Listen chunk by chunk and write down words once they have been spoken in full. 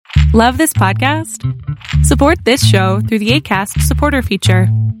Love this podcast? Support this show through the Acast supporter feature.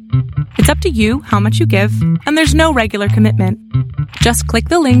 It's up to you how much you give, and there's no regular commitment. Just click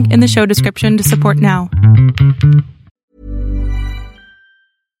the link in the show description to support now.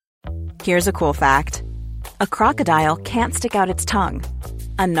 Here's a cool fact. A crocodile can't stick out its tongue.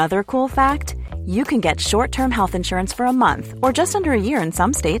 Another cool fact, you can get short-term health insurance for a month or just under a year in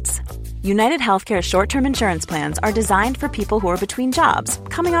some states. United Healthcare short-term insurance plans are designed for people who are between jobs,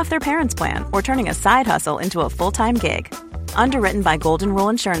 coming off their parents' plan, or turning a side hustle into a full-time gig. Underwritten by Golden Rule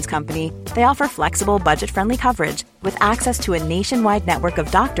Insurance Company, they offer flexible, budget-friendly coverage with access to a nationwide network of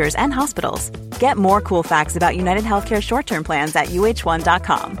doctors and hospitals. Get more cool facts about United Healthcare short-term plans at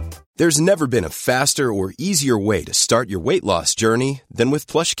uh1.com. There's never been a faster or easier way to start your weight loss journey than with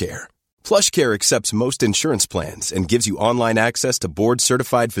PlushCare. PlushCare accepts most insurance plans and gives you online access to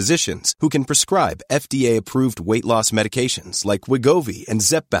board-certified physicians who can prescribe FDA-approved weight loss medications like Wegovy and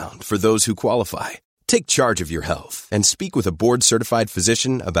Zepbound for those who qualify. Take charge of your health and speak with a board-certified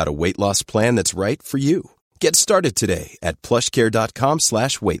physician about a weight loss plan that's right for you. Get started today at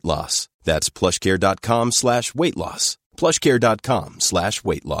plushcare.com/weight loss. That's plushcare.com/weight loss.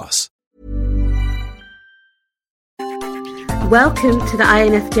 plushcare.com/weight loss. Welcome to the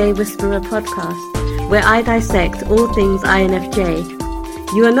INFJ Whisperer podcast, where I dissect all things INFJ.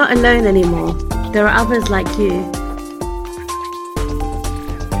 You are not alone anymore. There are others like you.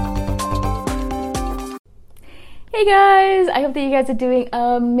 Hey guys, I hope that you guys are doing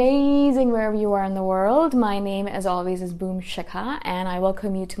amazing wherever you are in the world. My name, as always, is Boom Shikha, and I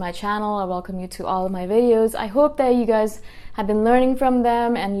welcome you to my channel. I welcome you to all of my videos. I hope that you guys have been learning from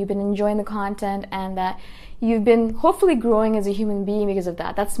them and you've been enjoying the content, and that you've been hopefully growing as a human being because of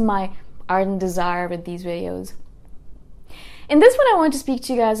that. That's my ardent desire with these videos. In this one, I want to speak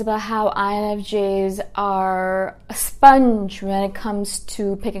to you guys about how INFJs are a sponge when it comes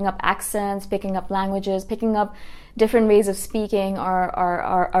to picking up accents, picking up languages, picking up different ways of speaking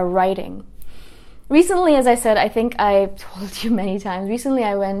or writing. Recently, as I said, I think I told you many times, recently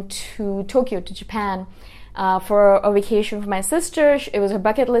I went to Tokyo, to Japan, for a vacation for my sister. It was her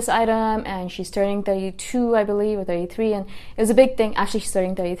bucket list item, and she's turning 32, I believe, or 33, and it was a big thing. Actually, she's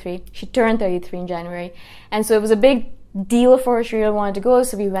turning 33. She turned 33 in January, and so it was a big deal for her. She really wanted to go,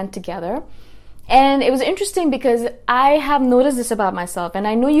 so we went together. And it was interesting because I have noticed this about myself, and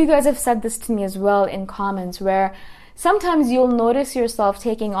I know you guys have said this to me as well in comments, where sometimes you'll notice yourself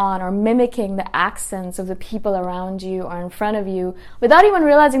taking on or mimicking the accents of the people around you or in front of you without even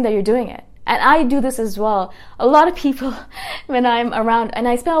realizing that you're doing it. And I do this as well. A lot of people, when I'm around, and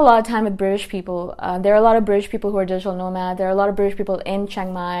I spend a lot of time with British people. There are a lot of British people who are digital nomad. There are a lot of British people in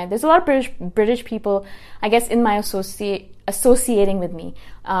Chiang Mai. There's a lot of British people, I guess, in my associating with me,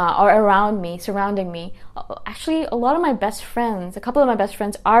 or around me, surrounding me. Actually, a lot of my best friends, a couple of my best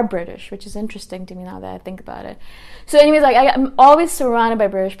friends are British, which is interesting to me now that I think about it. So anyways, I'm always surrounded by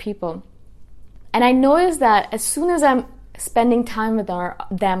British people. And I notice that as soon as I'm spending time with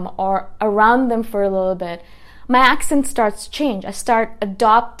them or around them for a little bit, my accent starts to change. I start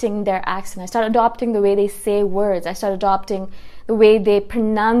adopting their accent. I start adopting the way they say words. I start adopting the way they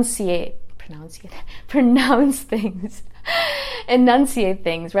pronounce things, enunciate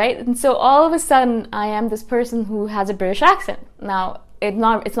things, right? And so all of a sudden, I am this person who has a British accent. Now, it's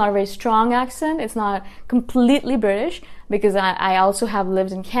not a very strong accent. It's not completely British, because I also have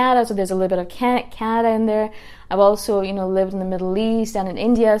lived in Canada, so there's a little bit of Canada in there. I've also, lived in the Middle East and in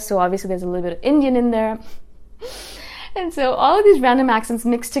India, so obviously there's a little bit of Indian in there. And so all of these random accents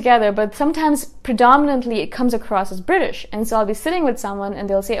mixed together, but sometimes predominantly it comes across as British. And so I'll be sitting with someone and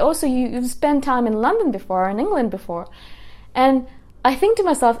they'll say, oh, so you've spent time in London before, or in England before. And I think to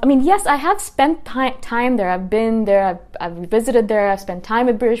myself, yes, I have spent time there. I've been there, I've visited there, I've spent time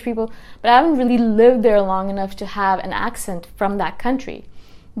with British people, but I haven't really lived there long enough to have an accent from that country.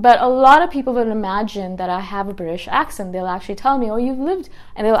 But a lot of people would imagine that I have a British accent. They'll actually tell me, oh, you've lived,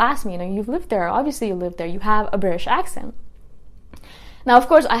 and they'll ask me, you've lived there. Obviously you lived there. You have a British accent. Now, of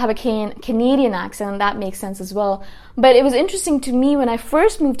course, I have a Canadian accent. That makes sense as well. But it was interesting to me when I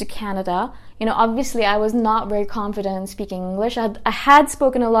first moved to Canada. Obviously I was not very confident in speaking English. I had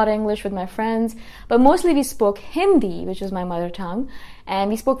spoken a lot of English with my friends, but mostly we spoke Hindi, which is my mother tongue,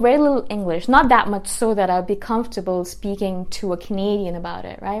 and we spoke very little English, not that much so that I would be comfortable speaking to a Canadian about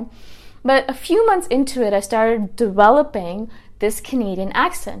it, right? But a few months into it, I started developing this Canadian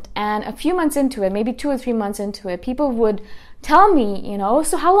accent, and a few months into it, maybe 2 or 3 months into it, people would tell me,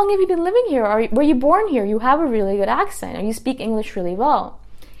 so how long have you been living here? Or were you born here? You have a really good accent, or you speak English really well.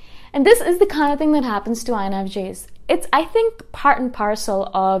 And this is the kind of thing that happens to INFJs. it's I think part and parcel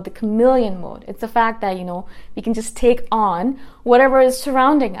of the chameleon mode. It's the fact that, we can just take on whatever is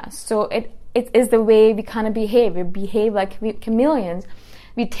surrounding us. So it is the way we kind of behave. We behave like chameleons.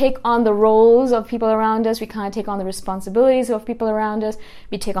 We take on the roles of people around us. We kind of take on the responsibilities of people around us.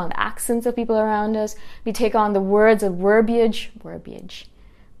 We take on the accents of people around us. We take on the words of verbiage.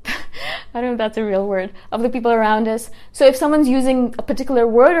 I don't know if that's a real word, of the people around us. So if someone's using a particular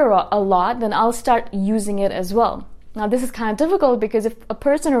word a lot, then I'll start using it as well. Now this is kind of difficult because if a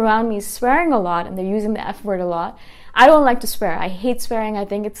person around me is swearing a lot and they're using the F word a lot, I don't like to swear. I hate swearing. I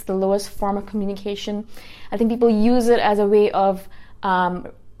think it's the lowest form of communication. I think people use it as a way of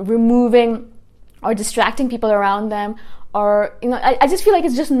removing or distracting people around them, or I just feel like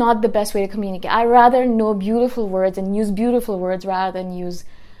it's just not the best way to communicate. I rather know beautiful words and use beautiful words rather than use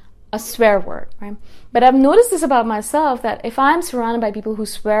a swear word, right? But I've noticed this about myself, that if I'm surrounded by people who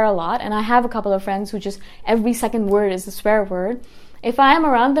swear a lot, and I have a couple of friends who just every second word is a swear word, if I am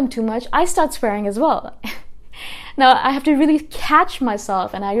around them too much, I start swearing as well. Now I have to really catch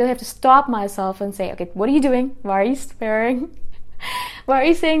myself, and I really have to stop myself and say, okay, what are you doing? Why are you swearing? Why are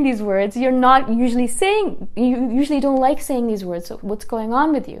you saying these words? You usually don't like saying these words, so what's going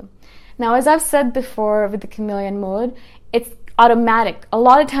on with you? Now, as I've said before with the chameleon mode, it's automatic. A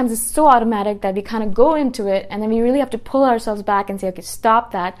lot of times it's so automatic that we kind of go into it, and then we really have to pull ourselves back and say, okay,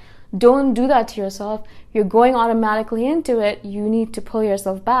 stop that. Don't do that to yourself. You're going automatically into it. You need to pull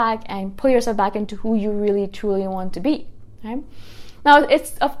yourself back and pull yourself back into who you really truly want to be. Right? Now,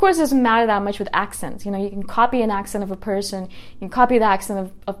 it doesn't matter that much with accents. You can copy an accent of a person, you can copy the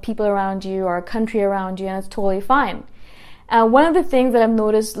accent of people around you or a country around you, and it's totally fine. One of the things that I've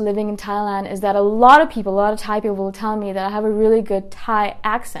noticed living in Thailand is that a lot of Thai people will tell me that I have a really good Thai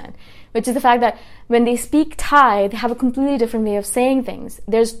accent, which is the fact that when they speak Thai, they have a completely different way of saying things.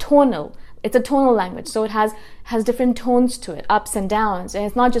 There's tonal. It's a tonal language, so it has different tones to it, ups and downs, and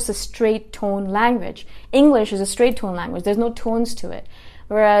it's not just a straight tone language. English is a straight tone language. There's no tones to it.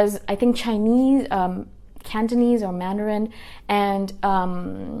 Whereas I think Chinese, Cantonese or Mandarin, and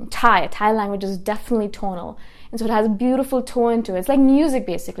Thai language is definitely tonal. And so it has a beautiful tone to it. It's like music,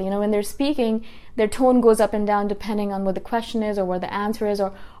 basically. When they're speaking, their tone goes up and down depending on what the question is or where the answer is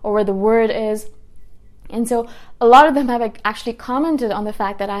or where the word is. And so a lot of them have actually commented on the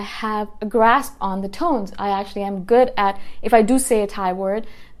fact that I have a grasp on the tones. I actually am good at, if I do say a Thai word,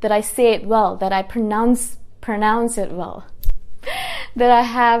 that I say it well, that I pronounce it well, that I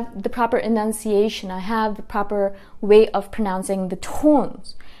have the proper enunciation, I have the proper way of pronouncing the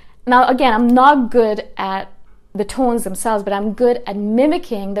tones. Now, again, I'm not good at the tones themselves, but I'm good at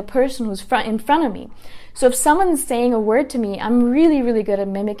mimicking the person who's in front of me. So if someone's saying a word to me, I'm really, really good at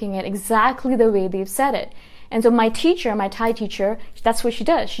mimicking it exactly the way they've said it. And so my Thai teacher, that's what she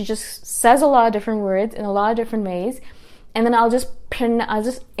does. She just says a lot of different words in a lot of different ways, and then I'll just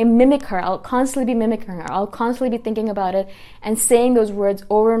mimic her. I'll constantly be mimicking her. I'll constantly be thinking about it and saying those words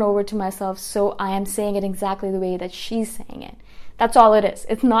over and over to myself, so I am saying it exactly the way that she's saying it. That's all it is.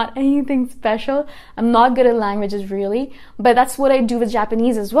 It's not anything special. I'm not good at languages really, but that's what I do with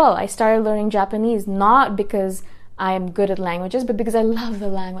Japanese as well. I started learning Japanese not because I am good at languages, but because I love the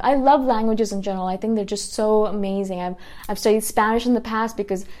language. I love languages in general. I think they're just so amazing. I've studied Spanish in the past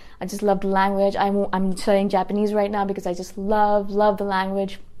because I just love the language. I'm studying Japanese right now because I just love the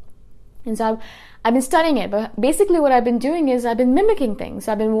language. And so I've been studying it, but basically what I've been doing is I've been mimicking things.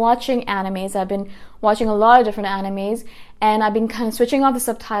 I've been watching animes. I've been watching a lot of different animes, and I've been kind of switching off the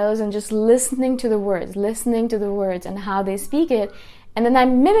subtitles and just listening to the words and how they speak it, and then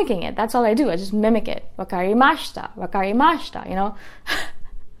I'm mimicking it. That's all I do. I just mimic it. Wakarimashita, wakarimashita,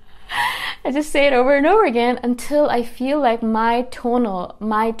 I just say it over and over again until I feel like my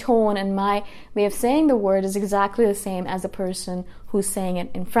tone and my way of saying the word is exactly the same as the person who's saying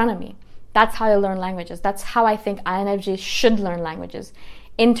it in front of me. That's how I learn languages. That's how I think INFJs should learn languages.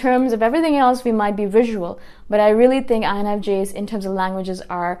 In terms of everything else, we might be visual, but I really think INFJs in terms of languages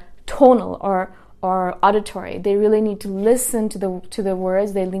are tonal or auditory. They really need to listen to the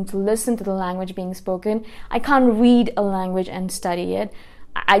words. They need to listen to the language being spoken. I can't read a language and study it.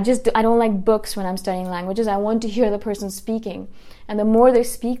 I don't like books when I'm studying languages. I want to hear the person speaking. And the more they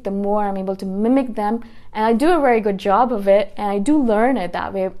speak, the more I'm able to mimic them. And I do a very good job of it. And I do learn it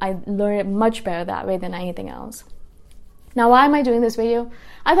that way. I learn it much better that way than anything else. Now, why am I doing this video?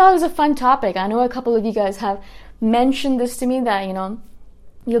 I thought it was a fun topic. I know a couple of you guys have mentioned this to me that,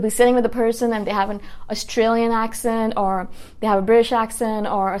 you'll be sitting with a person and they have an Australian accent or they have a British accent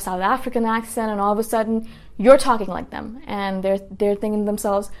or a South African accent, and all of a sudden you're talking like them and they're thinking to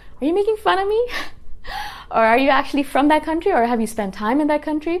themselves, are you making fun of me? Or are you actually from that country, or have you spent time in that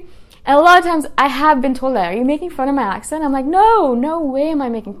country? And a lot of times I have been told that, are you making fun of my accent? I'm like, no way am I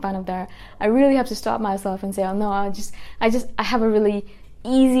making fun of that. I really have to stop myself and say, oh no, I have a really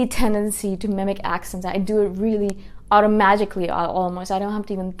easy tendency to mimic accents. I do it really automatically almost. I don't have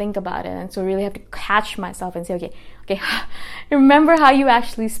to even think about it. And so I really have to catch myself and say, okay, remember how you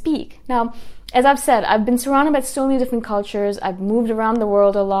actually speak. Now, as I've said, I've been surrounded by so many different cultures. I've moved around the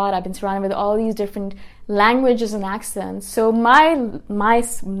world a lot. I've been surrounded with all these different languages and accents. So my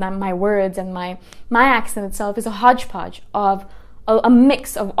words and my accent itself is a hodgepodge of a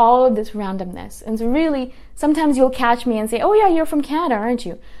mix of all of this randomness. And so really, sometimes you'll catch me and say, oh yeah, you're from Canada, aren't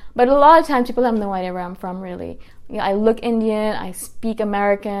you? But a lot of times people have no idea where I'm from, really. You know, I look Indian, I speak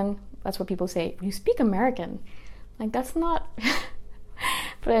American. That's what people say. You speak American? Like, that's not...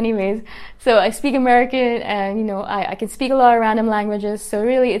 But anyways, so I speak American, and you know, I can speak a lot of random languages. So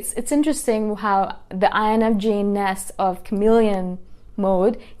really, it's interesting how the INFJ-ness of chameleon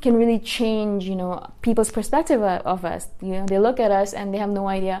mode can really change, you know, people's perspective of us. You know, they look at us and they have no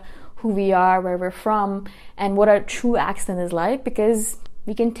idea who we are, where we're from, and what our true accent is like, because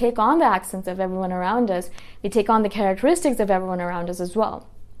we can take on the accents of everyone around us. We take on the characteristics of everyone around us as well.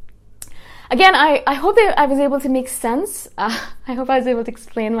 Again, I hope that I was able to make sense. I hope I was able to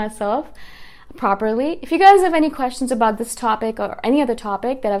explain myself properly. If you guys have any questions about this topic or any other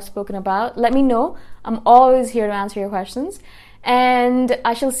topic that I've spoken about, let me know. I'm always here to answer your questions. And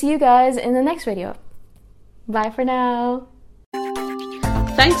I shall see you guys in the next video. Bye for now.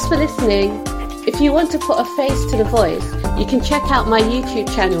 Thanks for listening. If you want to put a face to the voice, you can check out my YouTube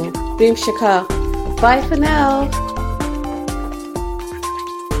channel, Boom Shikha. Bye for now.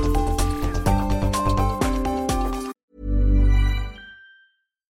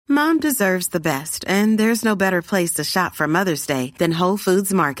 Mom deserves the best, and there's no better place to shop for Mother's Day than Whole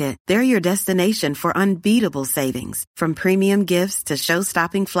Foods Market. They're your destination for unbeatable savings, from premium gifts to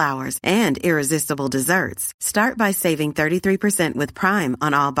show-stopping flowers and irresistible desserts. Start by saving 33% with Prime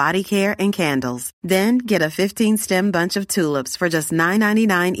on all body care and candles. Then get a 15-stem bunch of tulips for just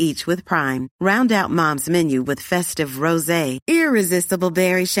 $9.99 each with Prime. Round out Mom's menu with festive rosé, irresistible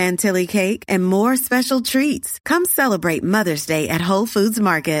berry chantilly cake, and more special treats. Come celebrate Mother's Day at Whole Foods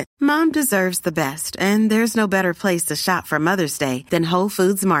Market. Mom deserves the best, and there's no better place to shop for Mother's Day than Whole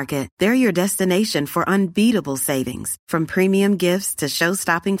Foods Market. They're your destination for unbeatable savings, from premium gifts to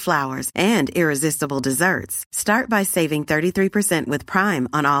show-stopping flowers and irresistible desserts. Start by saving 33% with Prime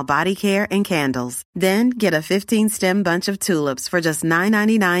on all body care and candles. Then get a 15-stem bunch of tulips for just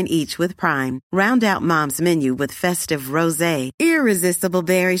 $9.99 each with Prime. Round out Mom's menu with festive rosé, irresistible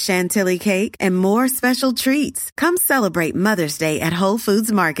berry chantilly cake, and more special treats. Come celebrate Mother's Day at Whole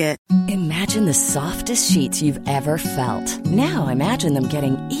Foods Market. Imagine the softest sheets you've ever felt. Now imagine them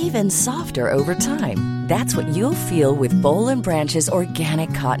getting even softer over time. That's what you'll feel with Boll & Branch's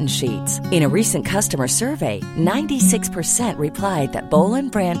organic cotton sheets. In a recent customer survey, 96% replied that Boll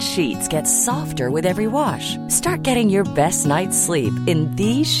 & Branch sheets get softer with every wash. Start getting your best night's sleep in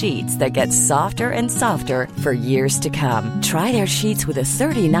these sheets that get softer and softer for years to come. Try their sheets with a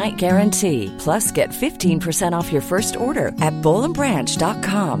 30-night guarantee. Plus, get 15% off your first order at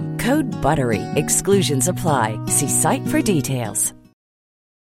bollandbranch.com. Code BUTTERY. Exclusions apply. See site for details.